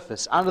earth's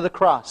surface, under the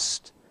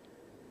crust.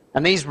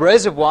 And these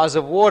reservoirs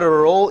of water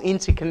are all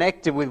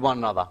interconnected with one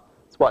another.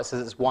 That's why it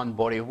says it's one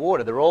body of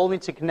water. They're all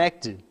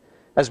interconnected,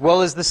 as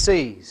well as the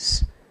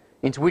seas,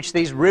 into which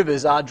these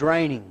rivers are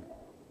draining,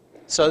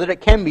 so that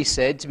it can be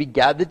said to be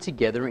gathered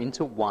together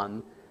into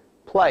one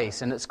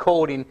place. And it's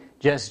called in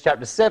Genesis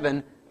chapter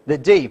 7, the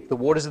deep. The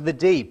waters of the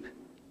deep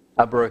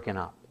are broken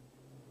up.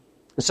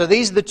 And so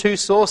these are the two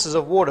sources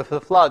of water for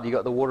the flood. You've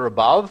got the water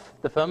above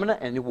the firmament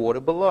and the water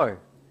below.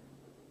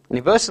 And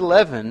in verse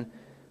 11,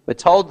 we're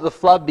told that the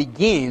flood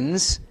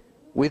begins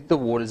with the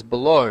waters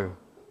below.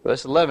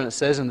 Verse 11, it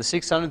says, "In the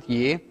 600th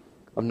year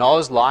of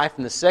Noah's life,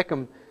 in the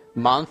 2nd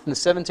month, in the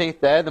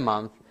 17th day of the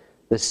month,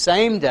 the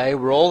same day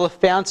were all the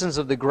fountains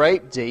of the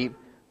great deep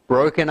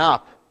broken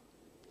up,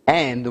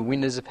 and the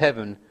windows of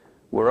heaven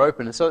were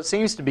open." And so it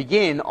seems to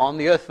begin on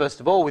the earth, first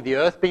of all, with the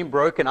earth being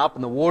broken up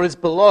and the waters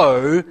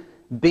below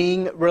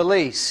being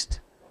released.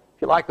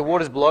 If you like, the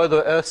waters below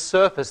the earth's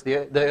surface,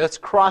 the earth's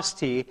crust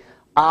here,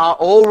 are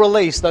all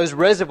released. Those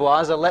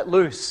reservoirs are let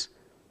loose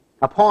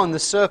upon the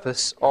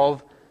surface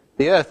of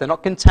the earth. They're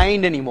not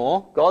contained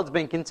anymore. God's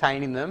been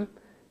containing them.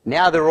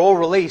 Now they're all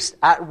released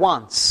at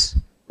once.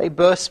 They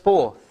burst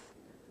forth.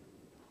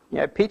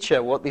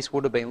 Picture what this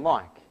would have been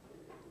like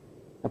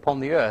upon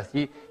the earth.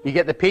 You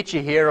get the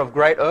picture here of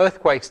great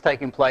earthquakes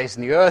taking place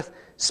and the earth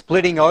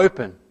splitting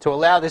open to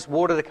allow this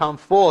water to come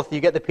forth. You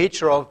get the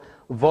picture of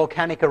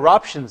volcanic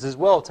eruptions as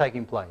well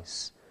taking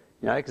place.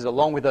 Because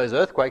along with those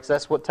earthquakes,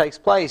 that's what takes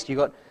place. You've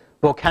got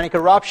volcanic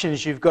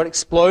eruptions, you've got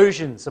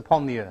explosions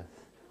upon the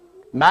earth.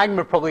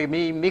 Magma probably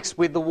mixed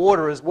with the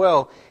water as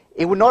well.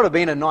 It would not have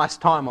been a nice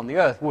time on the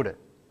earth, would it?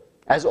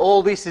 As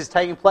all this is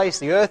taking place,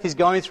 the earth is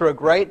going through a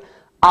great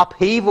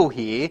upheaval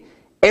here.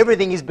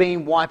 Everything is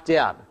being wiped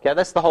out. Okay,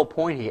 that's the whole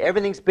point here.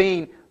 Everything's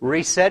being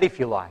reset, if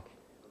you like,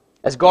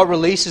 as God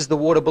releases the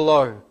water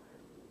below.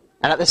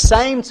 And at the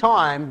same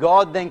time,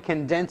 God then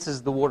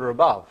condenses the water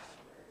above.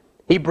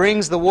 He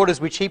brings the waters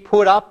which He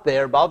put up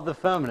there above the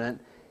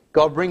firmament,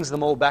 God brings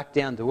them all back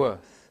down to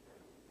earth.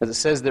 As it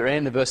says there at the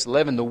end of verse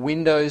 11, the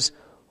windows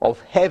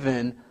of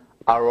heaven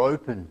are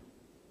open.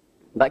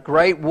 That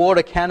great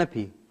water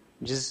canopy,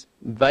 which is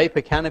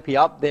vapor canopy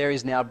up there,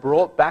 is now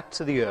brought back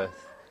to the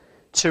earth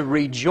to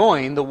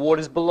rejoin the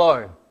waters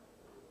below.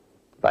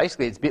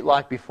 Basically, it's a bit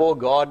like before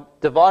God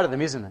divided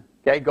them, isn't it?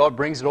 Okay, God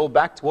brings it all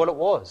back to what it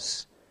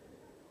was.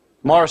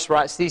 Morris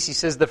writes this, he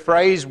says, the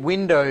phrase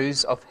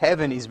windows of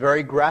heaven is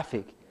very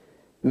graphic.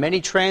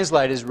 Many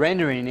translators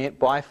rendering it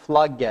by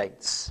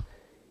floodgates.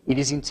 It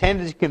is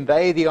intended to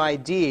convey the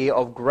idea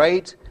of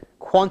great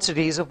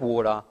quantities of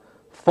water,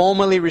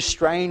 formerly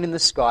restrained in the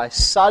sky,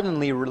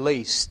 suddenly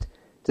released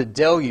to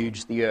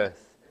deluge the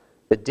earth.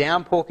 The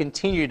downpour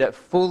continued at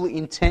full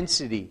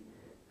intensity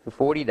for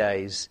 40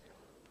 days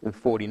and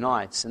 40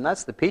 nights. And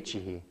that's the picture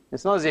here.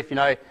 It's not as if,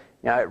 it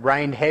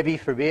rained heavy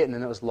for a bit and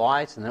then it was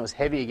light and then it was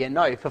heavy again.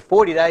 No, for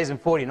 40 days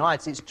and 40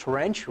 nights, it's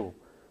torrential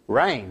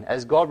rain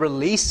as God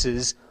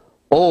releases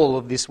all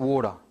of this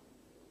water.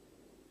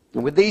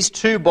 And with these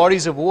two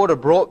bodies of water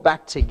brought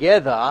back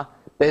together,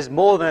 there's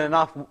more than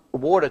enough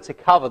water to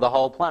cover the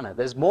whole planet.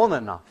 There's more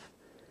than enough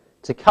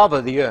to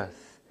cover the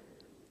earth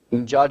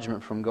in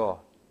judgment from God.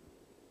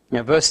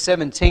 Verse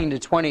 17 to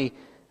 20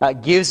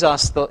 gives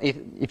us,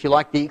 if you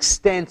like, the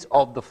extent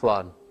of the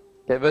flood.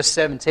 Okay, verse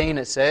 17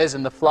 it says,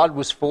 and the flood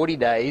was 40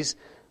 days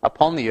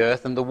upon the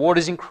earth, and the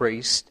waters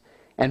increased,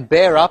 and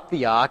bare up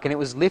the ark, and it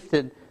was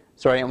lifted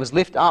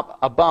up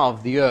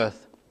above the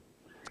earth.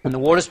 And the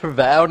waters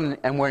prevailed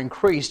and were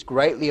increased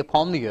greatly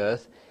upon the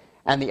earth,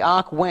 and the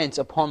ark went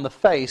upon the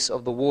face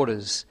of the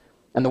waters.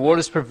 And the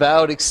waters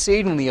prevailed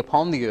exceedingly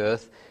upon the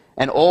earth,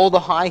 and all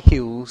the high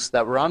hills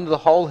that were under the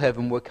whole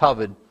heaven were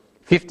covered.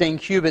 15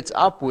 cubits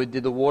upward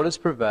did the waters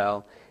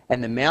prevail,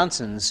 and the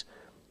mountains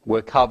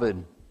were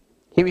covered.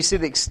 Here we see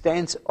the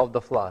extent of the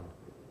flood.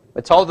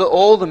 We're told that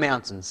all the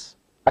mountains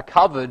are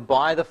covered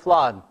by the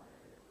flood.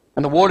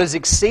 And the waters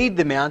exceed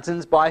the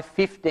mountains by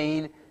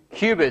 15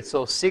 cubits,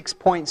 or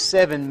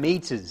 6.7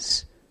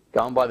 meters,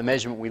 going by the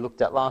measurement we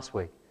looked at last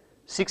week.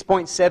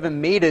 6.7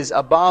 meters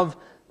above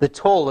the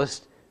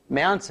tallest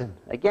mountain.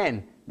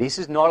 Again, this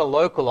is not a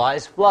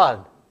localized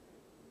flood.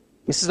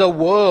 This is a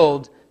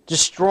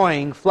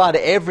world-destroying flood.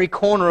 Every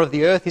corner of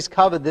the earth is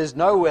covered. There's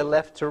nowhere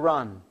left to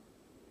run.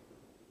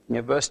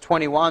 Verse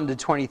 21 to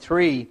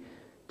 23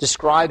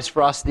 describes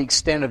for us the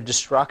extent of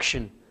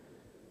destruction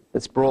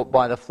that's brought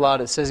by the flood.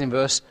 It says in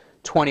verse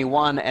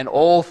 21, and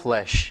all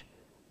flesh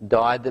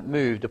died that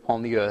moved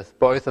upon the earth,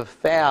 both of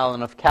fowl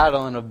and of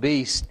cattle and of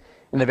beast,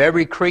 and of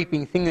every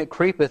creeping thing that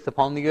creepeth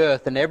upon the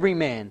earth, and every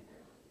man,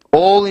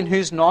 all in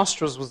whose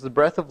nostrils was the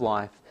breath of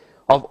life,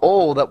 of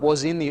all that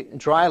was in the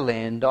dry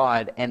land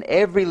died, and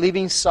every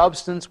living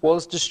substance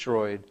was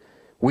destroyed,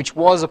 which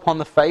was upon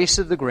the face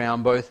of the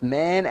ground, both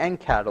man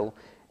and cattle,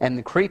 and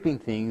the creeping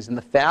things, and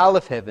the fowl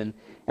of heaven,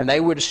 and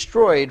they were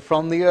destroyed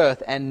from the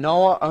earth, and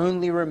Noah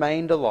only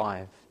remained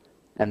alive,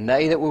 and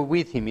they that were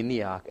with him in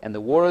the ark, and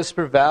the waters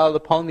prevailed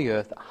upon the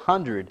earth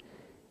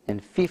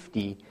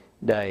 150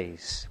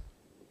 days.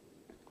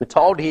 We're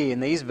told here in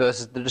these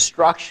verses the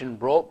destruction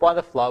brought by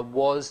the flood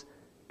was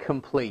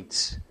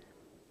complete.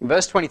 In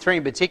verse 23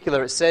 in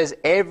particular, it says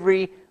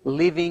every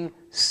living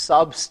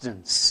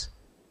substance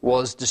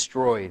was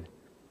destroyed.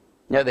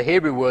 The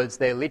Hebrew words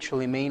there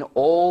literally mean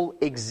all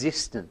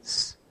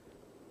existence,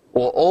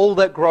 or all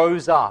that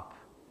grows up,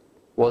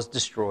 was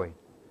destroyed.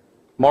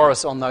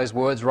 Morris on those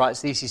words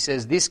writes this, he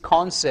says, this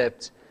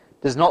concept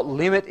does not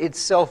limit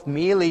itself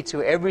merely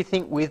to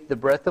everything with the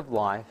breath of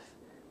life,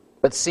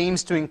 but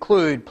seems to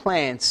include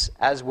plants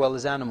as well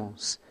as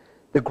animals.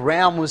 The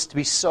ground was to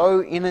be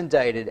so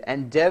inundated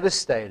and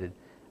devastated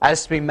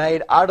as to be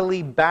made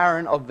utterly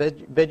barren of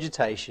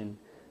vegetation.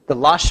 The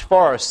lush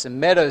forests and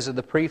meadows of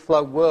the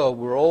pre-flood world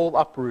were all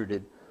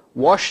uprooted,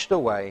 washed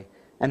away,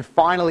 and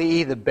finally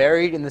either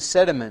buried in the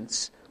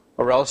sediments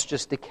or else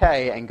just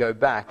decay and go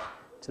back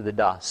to the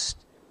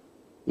dust.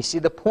 You see,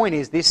 the point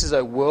is this is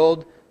a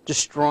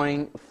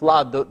world-destroying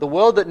flood. The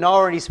world that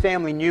Noah and his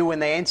family knew when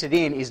they entered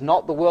in is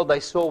not the world they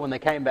saw when they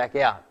came back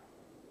out.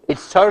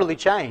 It's totally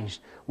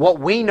changed. what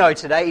we know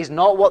today is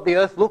not what the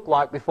earth looked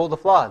like before the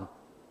flood.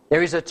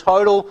 There is a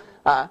total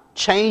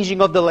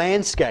changing of the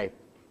landscape.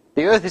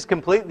 The earth is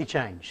completely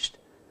changed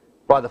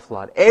by the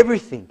flood.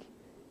 Everything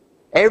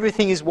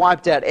is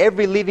wiped out.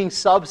 Every living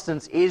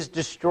substance is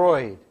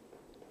destroyed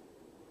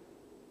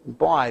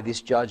by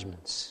this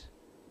judgment.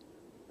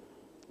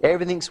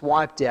 Everything's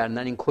wiped out, and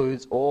that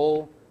includes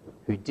all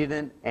who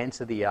didn't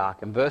enter the ark.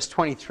 And verse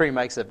 23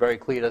 makes that very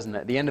clear, doesn't it?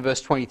 At the end of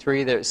verse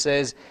 23 there it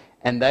says,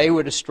 "And they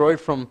were destroyed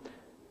from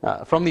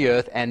the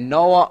earth, and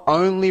Noah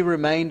only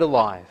remained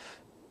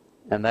alive,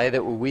 and they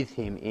that were with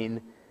him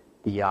in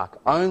the ark."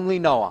 Only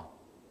Noah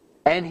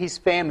and his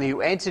family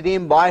who entered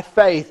in by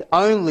faith,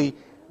 only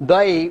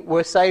they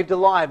were saved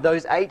alive,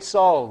 those 8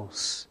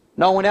 souls.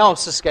 No one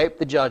else escaped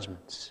the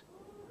judgments.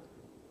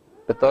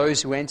 But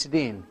those who entered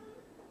in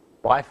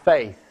by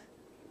faith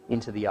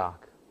into the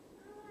ark.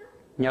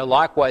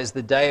 Likewise,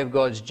 the day of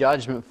God's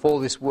judgment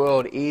for this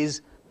world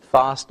is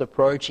fast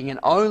approaching, and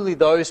only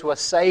those who are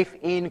safe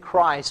in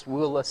Christ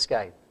will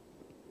escape.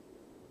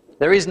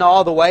 There is no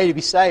other way to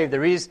be saved.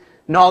 There is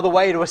no other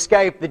way to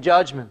escape the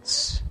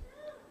judgments.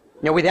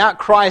 Without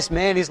Christ,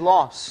 man is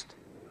lost.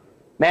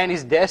 Man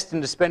is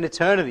destined to spend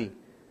eternity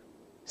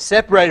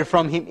separated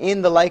from Him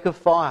in the lake of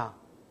fire.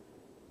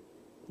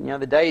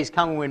 The day is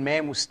coming when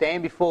man will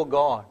stand before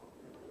God,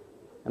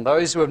 and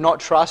those who have not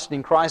trusted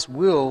in Christ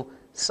will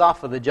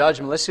suffer the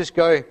judgment. Let's just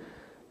go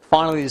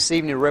finally this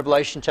evening to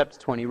Revelation chapter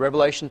 20.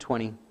 Revelation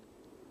 20.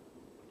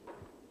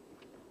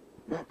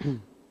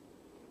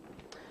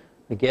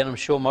 Again, I'm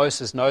sure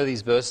most of us know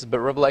these verses, but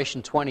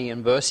Revelation 20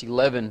 and verse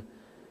 11.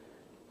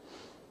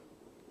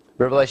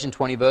 Revelation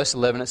 20 verse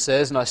 11, it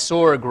says, "And I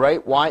saw a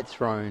great white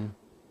throne,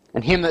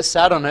 and him that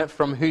sat on it,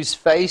 from whose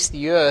face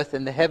the earth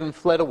and the heaven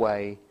fled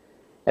away,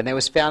 and there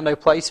was found no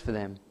place for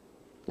them.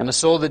 And I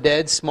saw the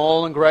dead,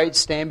 small and great,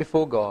 stand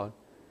before God.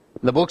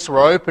 And the books were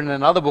opened, and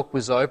another book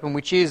was opened,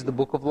 which is the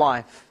book of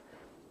life.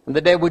 And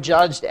the dead were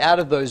judged out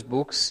of those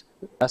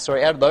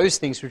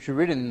things which were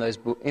written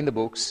in the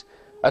books,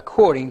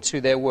 according to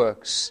their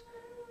works.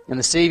 And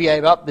the sea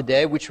gave up the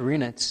dead which were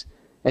in it,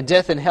 and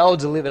death and hell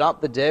delivered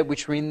up the dead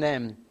which were in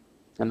them.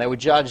 And they were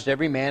judged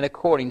every man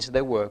according to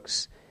their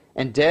works.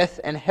 And death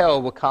and hell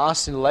were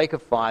cast in the lake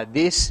of fire.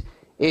 This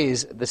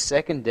is the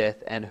second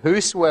death, and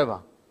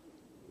whosoever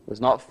was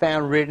not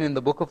found written in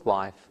the book of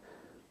life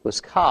was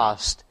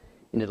cast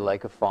into the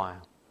lake of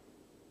fire."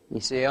 You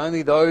see,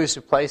 only those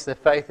who place their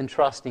faith and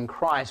trust in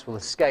Christ will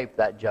escape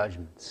that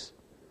judgment.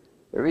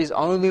 There is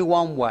only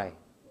one way,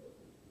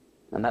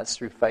 and that's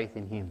through faith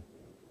in Him.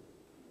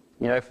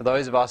 For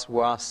those of us who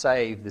are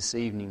saved this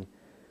evening,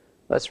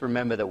 let's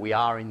remember that we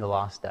are in the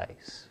last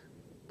days.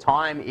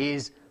 Time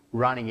is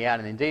running out,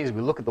 and indeed as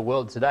we look at the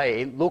world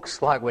today, it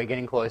looks like we're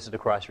getting closer to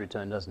Christ's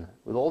return, doesn't it?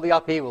 With all the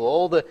upheaval,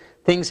 all the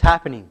things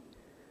happening,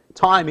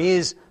 time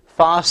is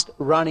fast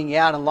running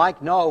out, and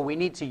like Noah, we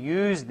need to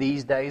use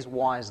these days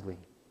wisely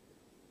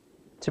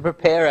to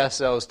prepare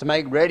ourselves, to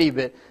make ready,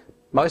 but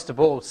most of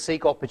all,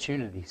 seek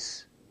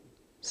opportunities.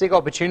 Seek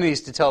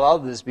opportunities to tell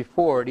others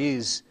before it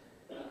is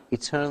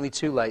eternally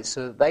too late,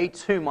 so that they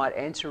too might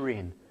enter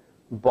in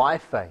by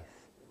faith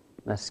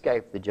and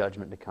escape the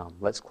judgment to come.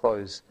 Let's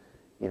close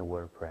in a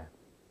word of prayer.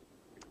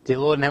 Dear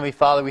Lord and Heavenly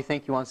Father, we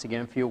thank You once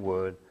again for Your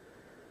word.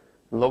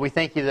 And Lord, we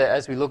thank You that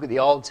as we look at the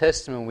Old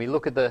Testament, we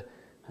look at the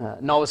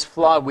Noah's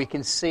flood, we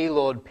can see,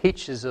 Lord,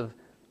 pictures of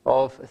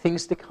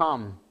things to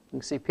come. We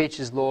can see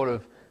pictures, Lord,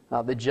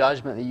 of the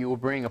judgment that You will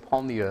bring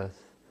upon the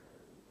earth.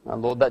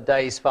 Lord, that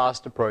day is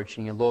fast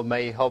approaching, and Lord,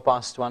 may You help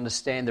us to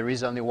understand there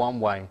is only one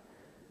way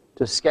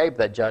to escape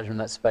that judgment,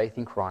 that's faith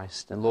in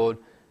Christ. And Lord,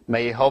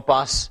 may You help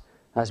us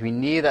as we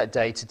near that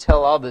day to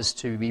tell others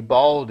to be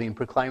bold in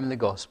proclaiming the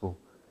gospel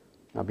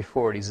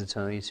before it is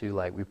eternally too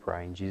late, we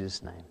pray in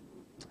Jesus' name.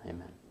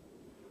 Amen.